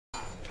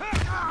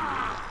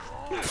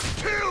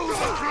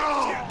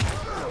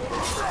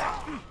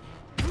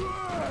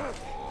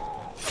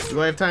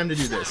Do I have time to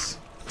do this?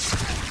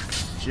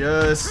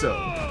 Just so.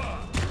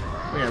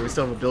 Oh yeah, we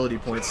still have ability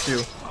points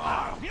too.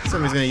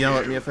 Somebody's gonna yell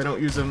at me if I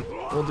don't use them.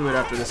 We'll do it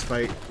after this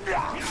fight.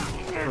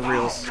 For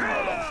reals.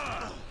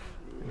 I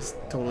just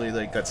totally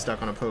like got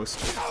stuck on a post.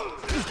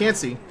 Can't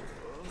see.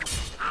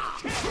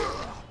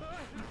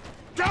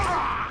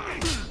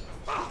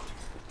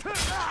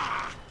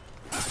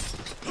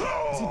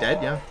 Is he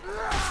dead? Yeah.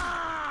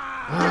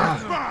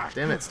 Ah,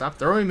 damn it, stop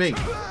throwing me.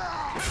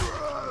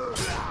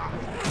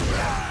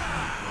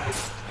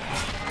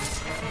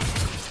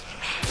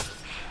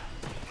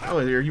 Oh,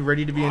 are you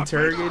ready to be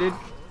interrogated?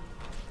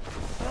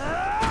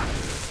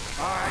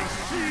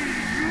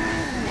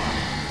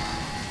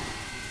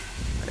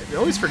 I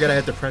always forget I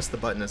had to press the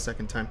button a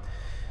second time.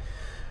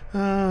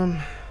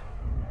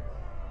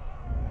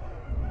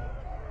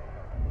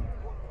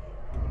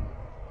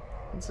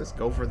 Let's just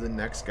go for the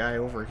next guy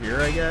over here,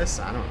 I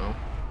guess. I don't know.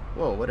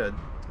 Whoa, what a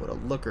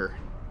looker.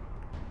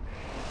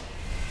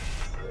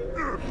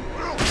 Oh,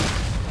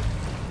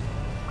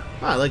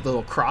 I like the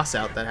little cross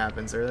out that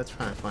happens there. That's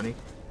kind of funny.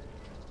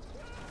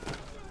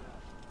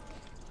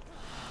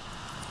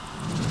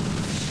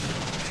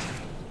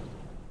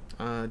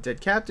 Dead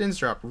captains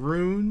drop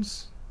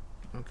runes.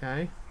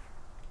 Okay.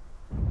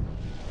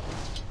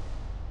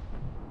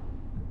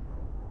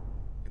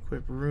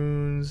 Equip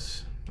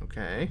runes.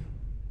 Okay.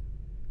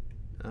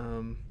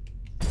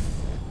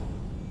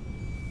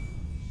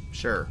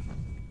 Sure.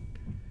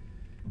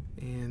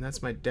 And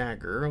that's my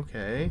dagger.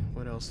 Okay.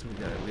 What else do we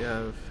got? We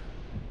have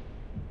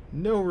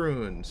no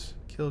runes.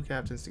 Kill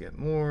captains to get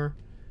more.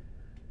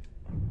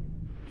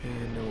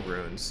 And no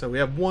runes. So we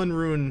have one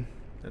rune.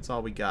 That's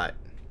all we got.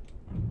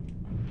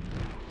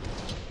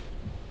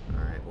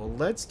 Alright, well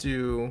let's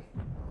do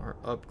our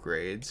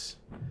upgrades.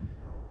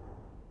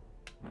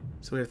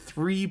 So we have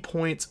 3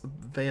 points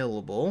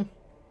available.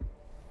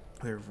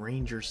 We have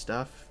ranger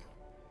stuff.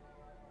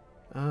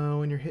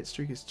 When your hit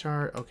streak is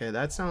charged. Okay,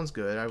 that sounds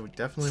good. I would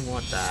definitely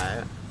want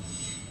that.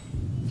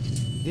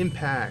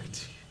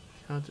 Impact.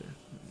 Counter.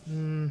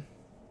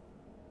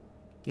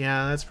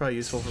 Yeah, that's probably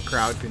useful for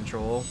crowd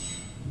control.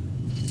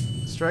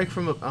 Strike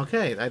from a...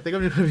 Okay, I think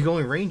I'm going to be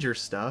going ranger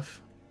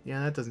stuff.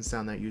 Yeah, that doesn't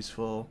sound that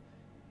useful.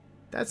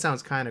 That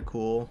sounds kind of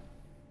cool.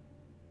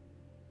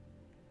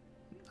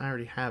 I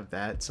already have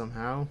that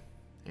somehow.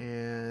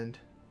 And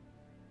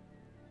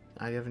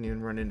I haven't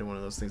even run into one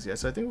of those things yet.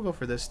 So I think we'll go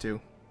for this too.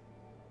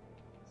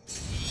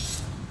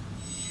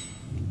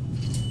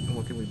 And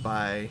what can we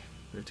buy?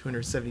 We have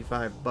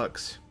 275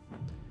 bucks.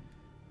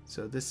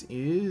 So this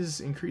is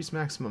increased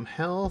maximum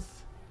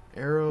health,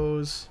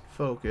 arrows,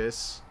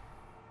 focus,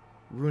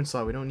 rune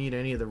slot. We don't need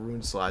any of the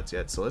rune slots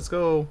yet. So let's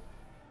go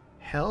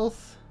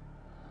health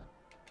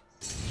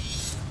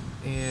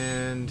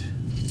and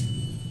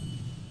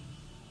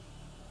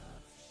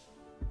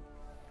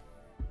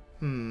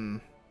a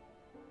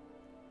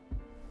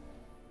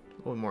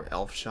little more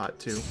elf shot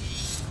too.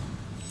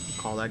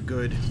 Call that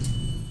good.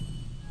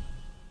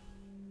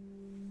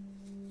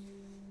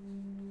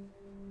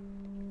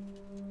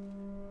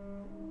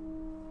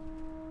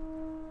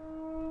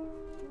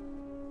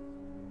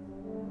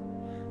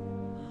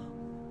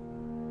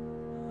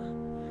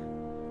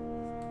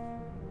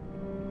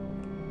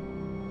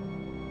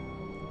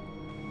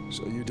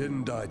 So you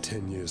didn't die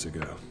 10 years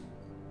ago.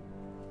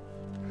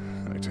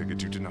 I take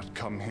it you did not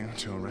come here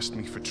to arrest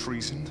me for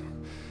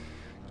treason,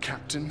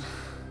 Captain?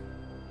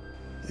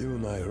 You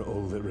and I are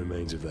all that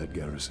remains of that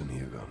garrison,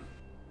 Hugo.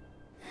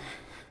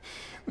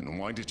 Then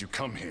why did you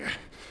come here?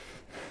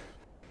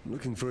 I'm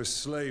looking for a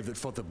slave that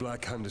fought the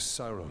Black Hand of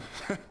Sauron.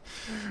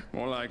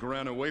 More like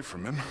ran away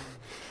from him.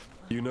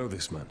 You know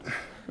this man?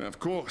 Of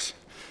course.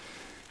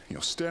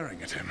 You're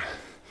staring at him.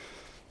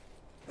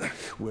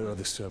 Where are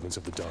the servants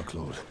of the Dark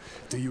Lord?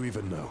 Do you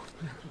even know?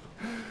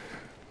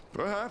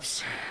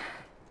 Perhaps.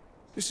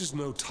 This is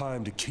no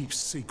time to keep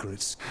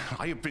secrets.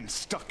 I have been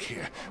stuck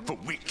here for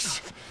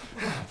weeks.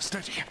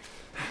 Steady.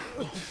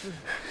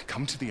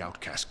 Come to the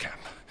outcast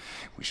camp.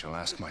 We shall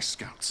ask my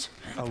scouts.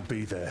 I'll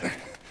be there.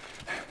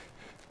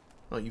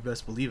 Well, you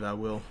best believe I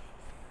will.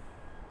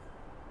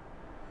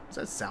 Is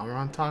that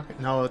Sauron talking?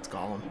 No, it's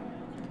Gollum.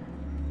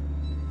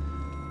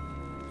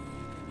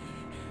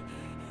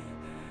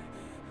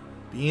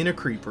 Being a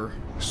creeper.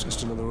 It's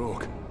just another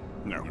orc.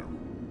 No.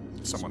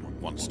 Someone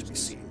wants to be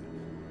seen.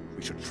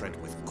 We should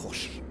tread with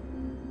caution.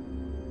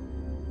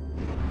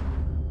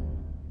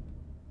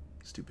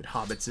 Stupid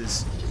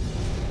hobbitses.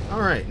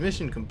 Alright,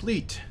 mission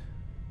complete.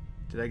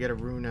 Did I get a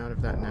rune out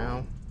of that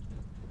now?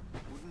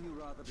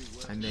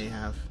 I may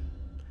have.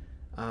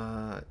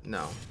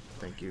 No.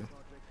 Thank you.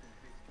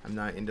 I'm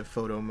not into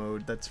photo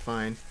mode. That's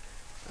fine.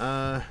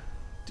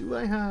 Do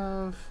I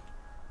have...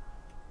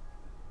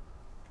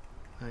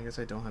 I guess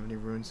I don't have any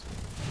runes.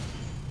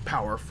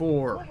 Power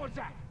 4.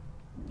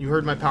 You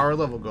heard my power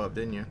level go up,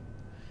 didn't you?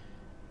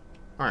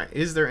 Alright,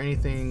 is there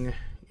anything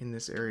in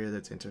this area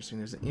that's interesting?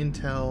 There's an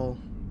intel.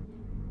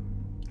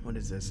 What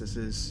is this? This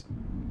is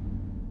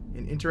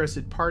An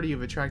interested party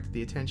have attracted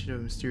the attention of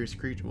a mysterious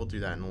creature. We'll do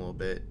that in a little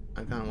bit.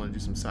 I kind of want to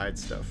do some side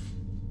stuff.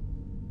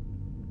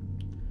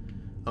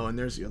 Oh, and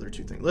there's the other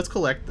two things. Let's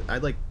collect. I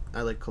like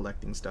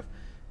collecting stuff.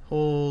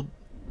 Hold.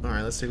 All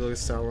right, let's take a look at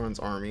Sauron's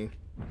army.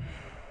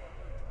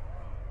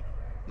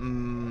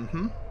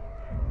 When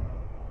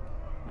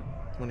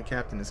a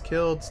captain is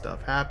killed,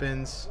 stuff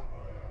happens.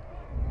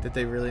 Did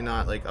they really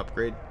not like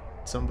upgrade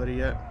somebody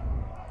yet?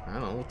 I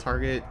don't know. We'll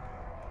target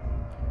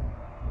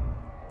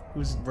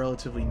who's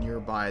relatively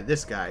nearby.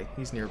 This guy,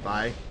 he's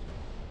nearby.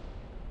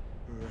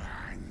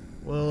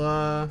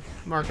 We'll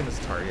mark him as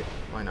a target.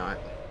 Why not?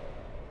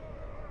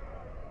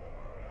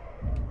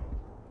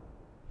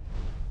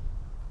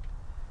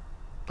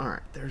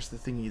 Alright, there's the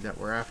thingy that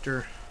we're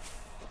after.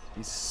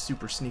 He's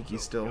super sneaky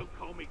still.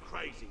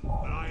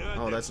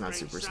 Oh, that's not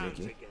super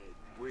sneaky.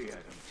 We heard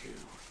them too.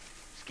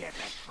 Scared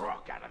the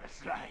rock out of the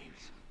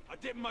slaves. I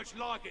didn't much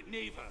like it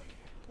neither.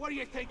 What do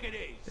you think it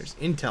is? There's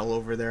intel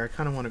over there. I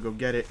kind of want to go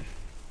get it.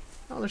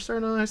 Oh, they're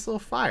starting a nice little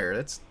fire.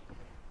 That's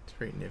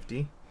pretty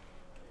nifty.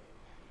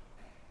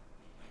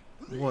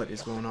 What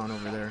is going on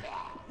over there?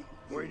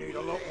 We need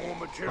a lot more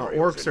Oh, materials.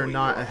 orcs are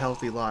not a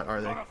healthy lot,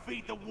 are they? Gotta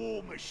feed the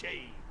war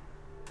machine.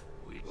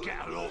 We'd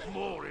get a lot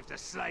more if the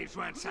slaves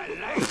weren't so late.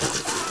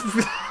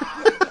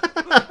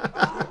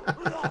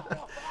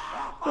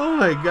 Oh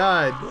my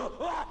god.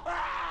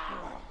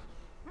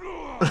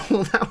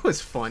 Well, that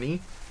was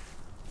funny.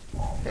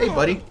 Hey,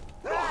 buddy.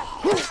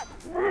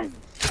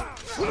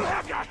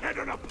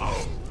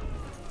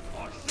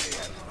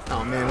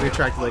 Oh man, we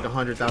attracted like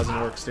 100,000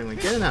 orcs, didn't we?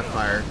 Get in that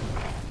fire.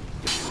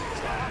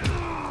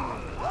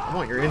 I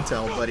want your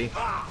intel, buddy.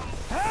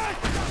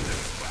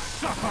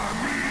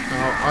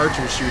 Oh,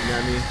 Archer's shooting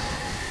at me.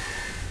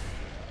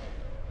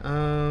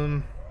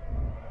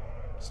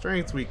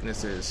 Strength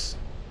weaknesses.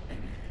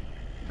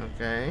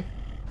 Okay.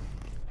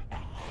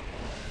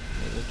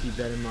 We'll keep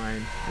that in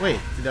mind. Wait,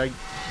 did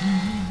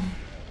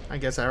I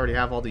guess I already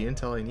have all the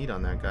intel I need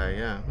on that guy.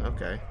 Yeah,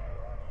 okay.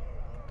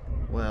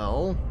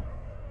 Well,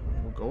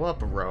 we'll go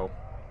up a row.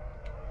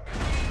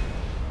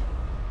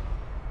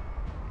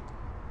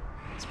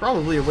 It's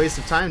probably a waste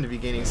of time to be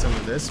gaining some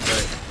of this,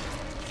 but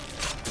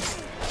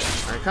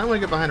I kind of want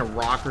to get behind a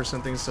rock or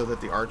something so that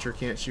the archer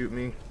can't shoot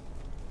me.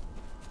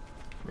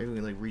 Maybe we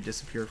can like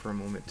re-disappear for a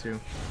moment too.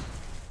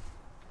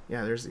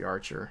 Yeah, there's the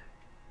archer.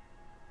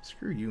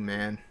 Screw you,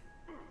 man.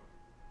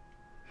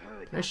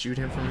 Can I shoot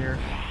him from here?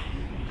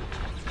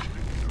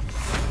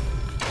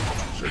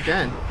 Sure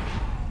can.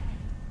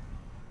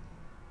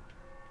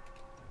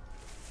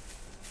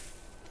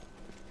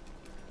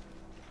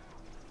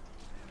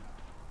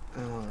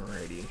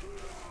 Alrighty.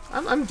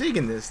 I'm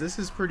digging this. This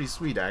is pretty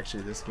sweet,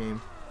 actually, this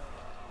game.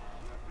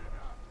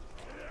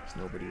 There's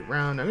nobody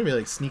around. I'm gonna be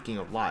like sneaking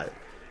a lot.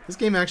 This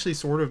game actually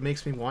sort of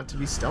makes me want to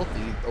be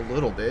stealthy a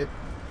little bit.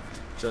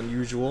 It's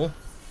unusual.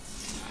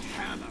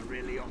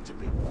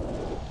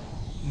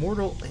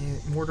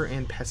 Mortar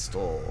and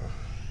pestle.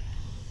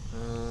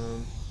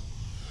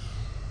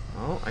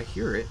 Oh, I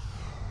hear it.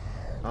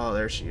 Oh,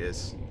 there she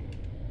is.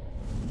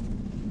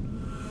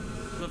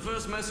 The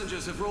first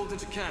messengers have rolled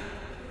into camp.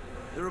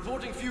 They're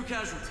reporting few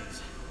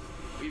casualties.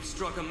 We've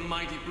struck a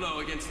mighty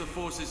blow against the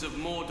forces of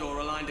Mordor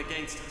aligned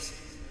against us.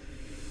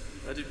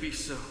 Let it be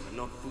so, and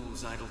not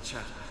fools' idle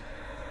chatter.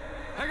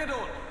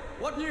 Haggadorn,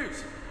 what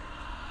news?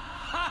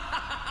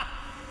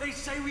 They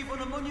say we've won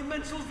a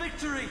monumental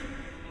victory.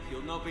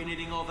 You've not been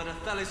eating all that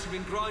Athelis you've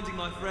been grinding,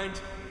 my friend.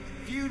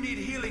 Few need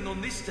healing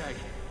on this day,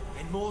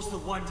 and more's the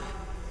wonder.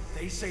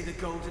 They say the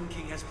Golden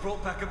King has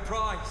brought back a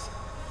prize.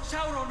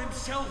 Sauron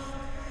himself,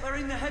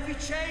 wearing the heavy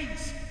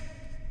chains.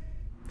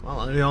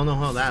 Well, we all know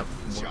how that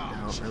worked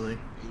out, really.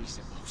 He's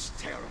the most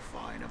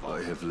terrifying of all.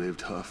 I have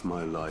lived half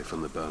my life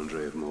on the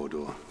boundary of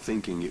Mordor,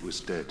 thinking it was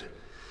dead,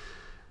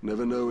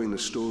 never knowing the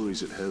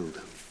stories it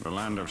held. The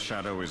Land of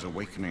Shadow is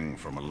awakening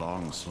from a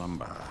long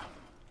slumber.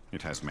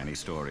 It has many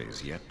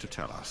stories yet to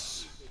tell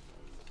us.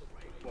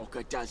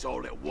 Walker does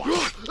all at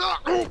once.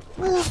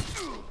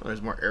 Oh,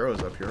 there's more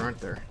arrows up here, aren't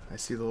there? I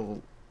see the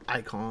little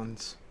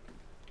icons.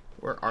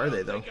 Where are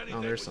they, though?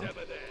 Oh, there's some.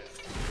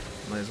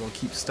 Might as well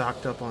keep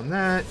stocked up on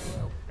that.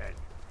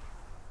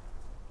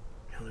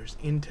 Now, there's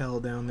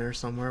intel down there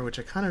somewhere, which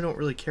I kind of don't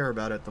really care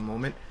about at the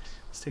moment.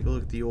 Let's take a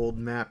look at the old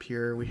map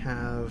here. We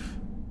have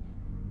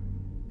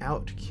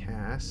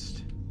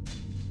Outcast.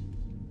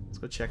 Let's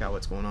go check out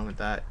what's going on with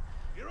that.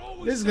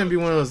 This is going to be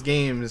one of those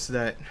games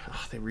that...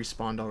 Oh, they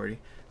respawned already.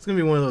 It's going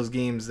to be one of those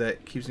games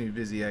that keeps me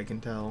busy, I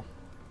can tell.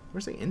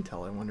 Where's the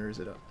intel, I wonder? Is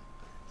it up?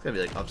 It's got to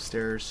be like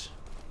upstairs.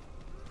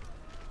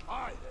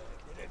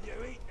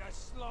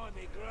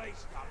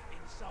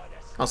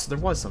 Oh, so there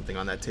was something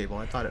on that table.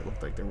 I thought it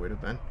looked like there would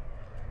have been.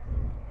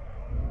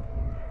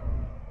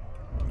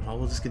 Oh,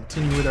 we'll just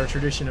continue with our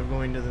tradition of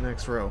going to the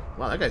next row.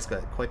 Wow, that guy's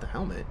got quite the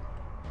helmet.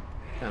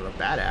 Kind of a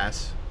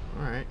badass.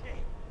 Alright.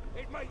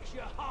 It makes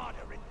you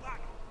harder in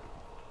battle.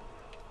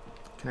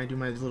 Can I do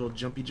my little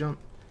jumpy jump?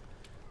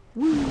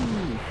 Woo!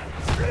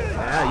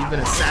 Yeah, you've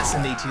been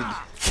assassinated.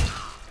 I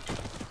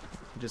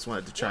just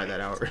wanted to try that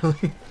out,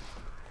 really.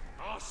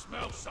 I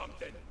smell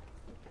something.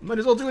 Might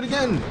as well do it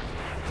again.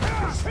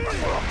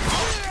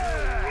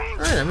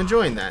 Alright, I'm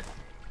enjoying that.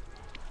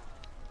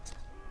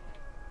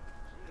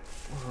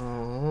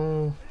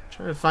 Oh,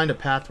 trying to find a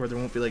path where there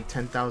won't be like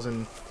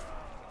 10,000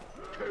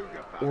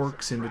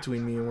 orcs in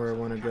between me and where I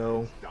want to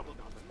go.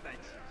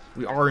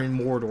 We are in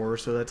Mordor,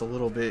 so that's a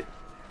little bit,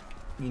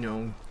 you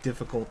know,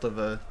 difficult of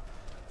a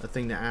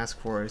thing to ask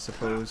for, I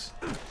suppose.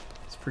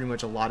 It's pretty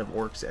much a lot of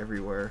orcs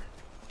everywhere.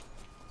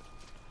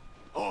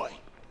 Oi,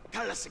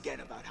 tell us again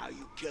about how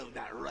you killed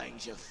that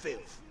range of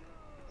filth.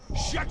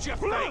 Shut your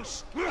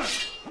face!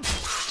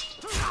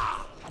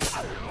 I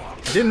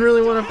didn't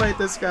really want to fight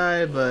this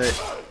guy, but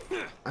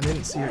I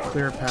didn't see a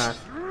clear path.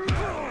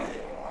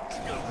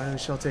 I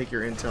shall take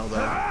your intel,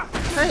 though.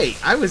 Hey,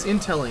 I was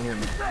intelling him.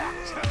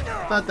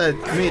 I thought that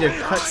made a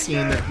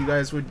cutscene that you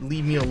guys would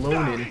leave me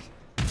alone in.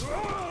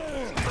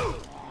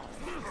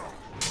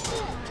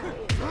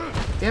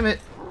 Damn it.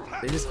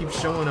 They just keep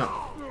showing up.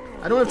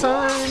 I don't have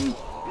time!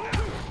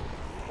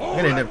 I'm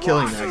gonna end up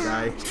killing that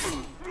guy.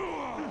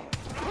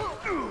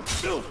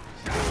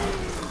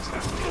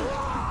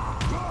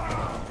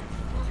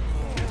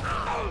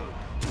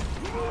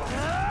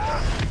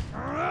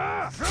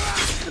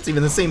 That's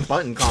even the same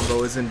button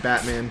combo as in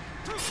Batman.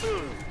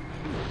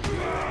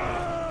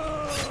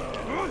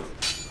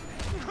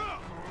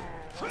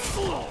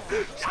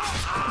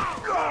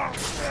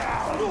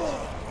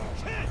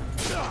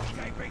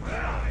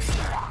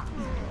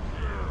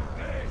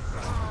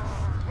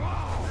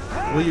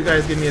 Will you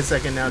guys give me a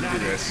second now to do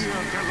this?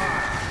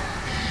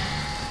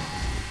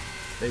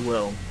 They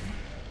will.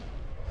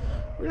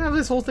 We're gonna have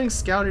this whole thing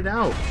scouted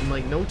out in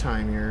like no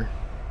time here.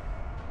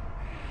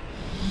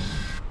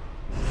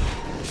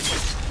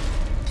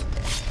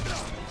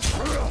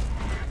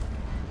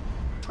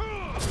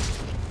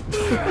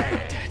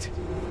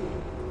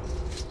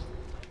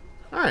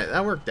 Alright,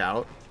 that worked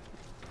out.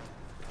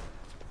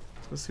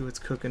 Let's see what's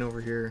cooking over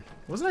here.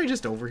 Wasn't I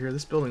just over here?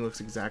 This building looks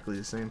exactly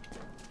the same.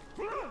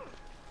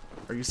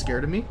 Are you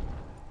scared of me?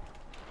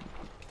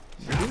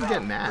 You didn't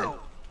get mad.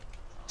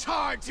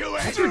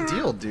 What's your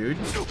deal, dude?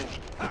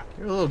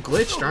 You're a little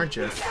glitched, aren't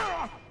you?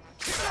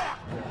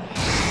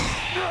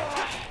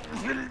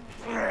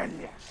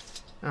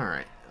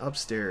 Alright,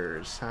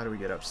 upstairs. How do we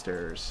get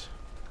upstairs?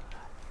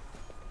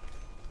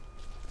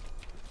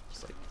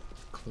 Just like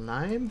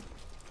climb?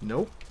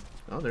 Nope.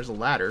 Oh, there's a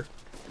ladder.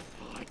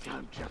 I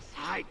don't just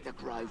hate the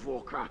Grave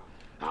Walker,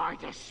 I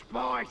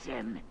despise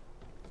him.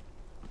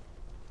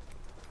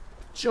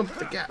 Jump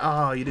the gap.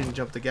 Oh, you didn't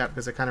jump the gap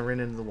because I kind of ran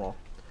into the wall.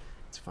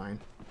 It's fine.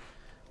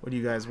 What do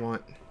you guys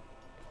want?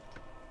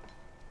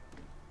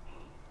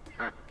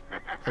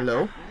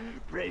 Hello?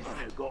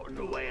 Prisoner got in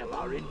the way of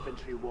our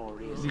infantry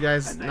warriors. Did you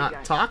guys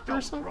not talk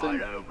or something?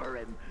 Right over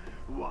him.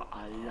 What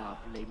a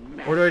lovely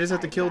mess. Or do I just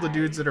have to kill the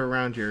dudes that are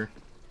around here?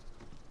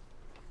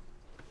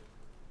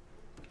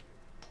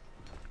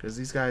 Because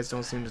these guys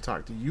don't seem to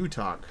talk. Do you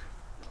talk?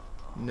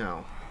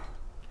 No.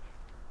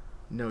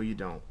 No, you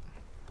don't.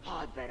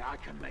 I bet I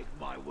can make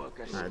my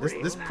workers. Alright,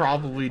 this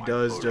probably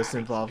does just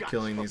involve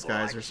killing these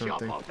guys or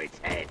something.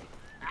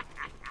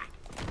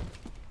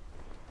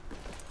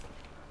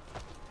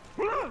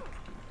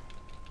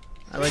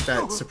 I like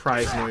that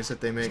surprise noise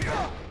that they make.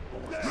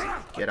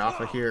 Get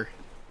off of here.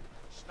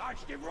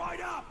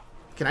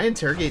 Can I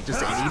interrogate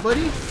just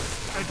anybody?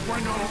 I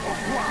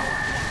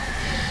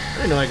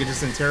didn't know I could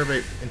just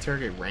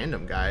interrogate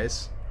random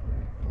guys.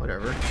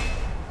 Whatever.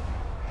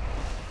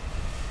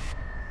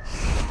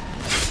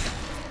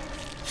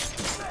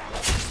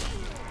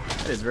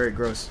 That is very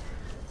gross.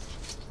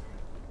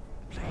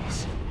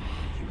 Please,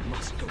 you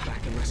must go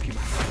back and rescue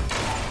my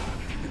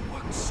friend. They've been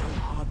working so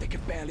hard they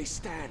can barely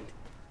stand.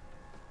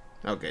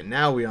 Okay,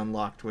 now we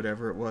unlocked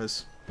whatever it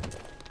was.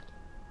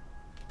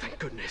 Thank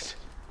goodness.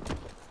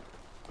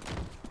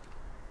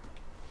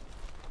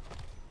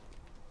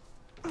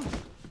 And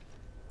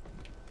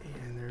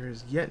there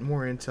is yet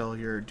more intel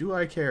here. Do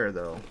I care,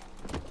 though?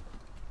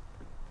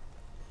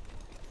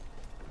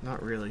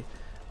 Not really.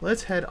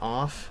 Let's head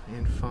off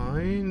and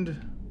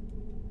find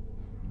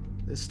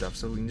this stuff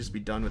so we can just be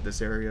done with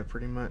this area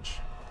pretty much.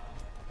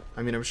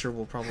 I mean, I'm sure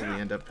we'll probably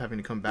end up having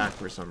to come back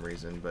for some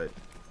reason, but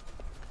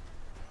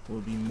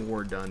we'll be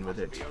more done with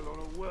it. Be a lot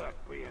of work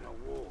being a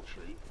wall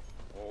sheep.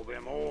 All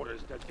them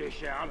orders to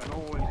dish out and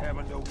always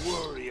having to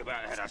worry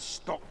about how to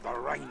stop the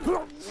rain.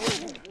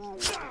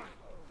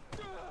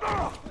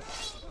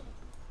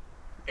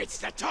 It's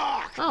the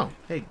talk. Oh,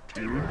 hey,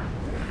 dude.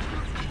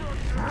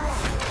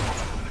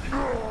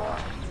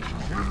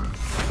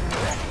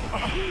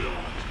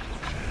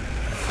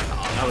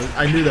 Oh,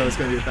 I knew that was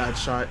going to be a bad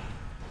shot.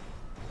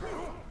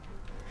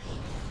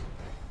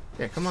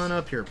 Yeah, come on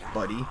up here,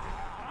 buddy.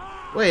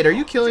 Wait, are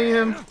you killing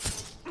him?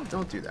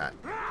 Don't do that.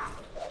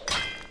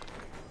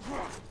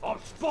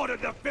 I've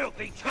spotted the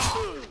filthy talk.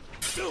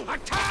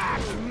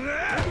 Attack!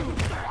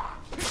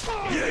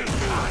 You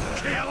can't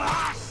kill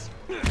us!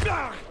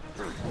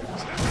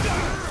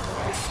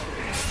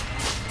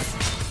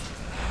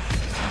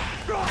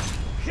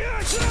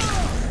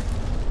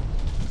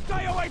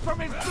 Stay away from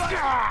his blood!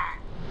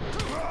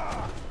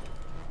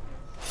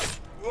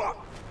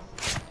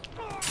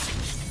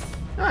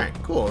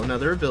 Alright, cool.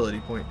 Another ability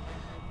point.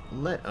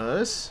 Let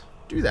us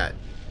do that.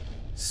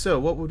 So,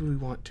 what would we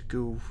want to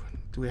go...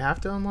 Do we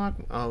have to unlock...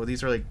 Oh,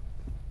 these are like...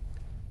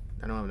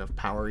 I don't have enough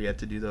power yet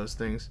to do those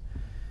things.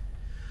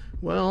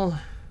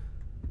 Well...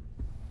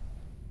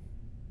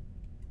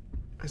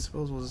 I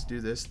suppose we'll just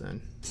do this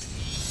then.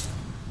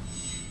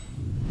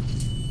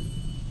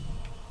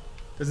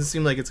 Doesn't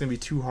seem like it's going to be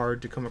too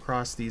hard to come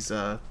across these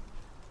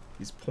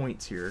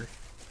points here.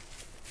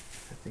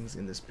 Things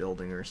in this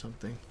building or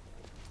something.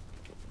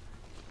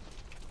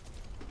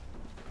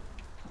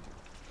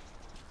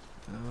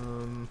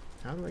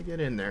 How do I get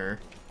in there?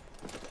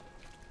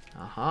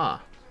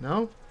 Aha.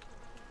 No?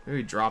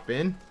 Maybe drop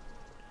in?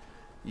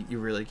 You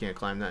really can't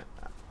climb that.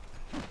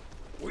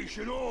 We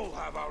should all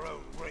have our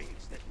own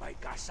rings that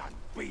make us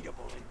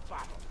unbeatable in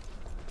battle.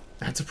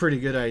 That's a pretty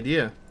good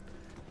idea.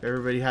 If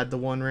everybody had the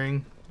one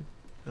ring.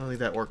 I don't think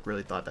that orc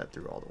really thought that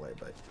through all the way,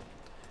 but...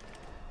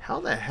 How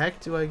the heck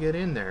do I get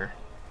in there?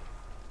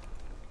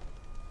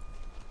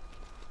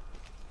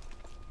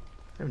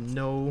 I have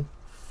no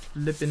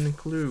flippin'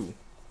 clue.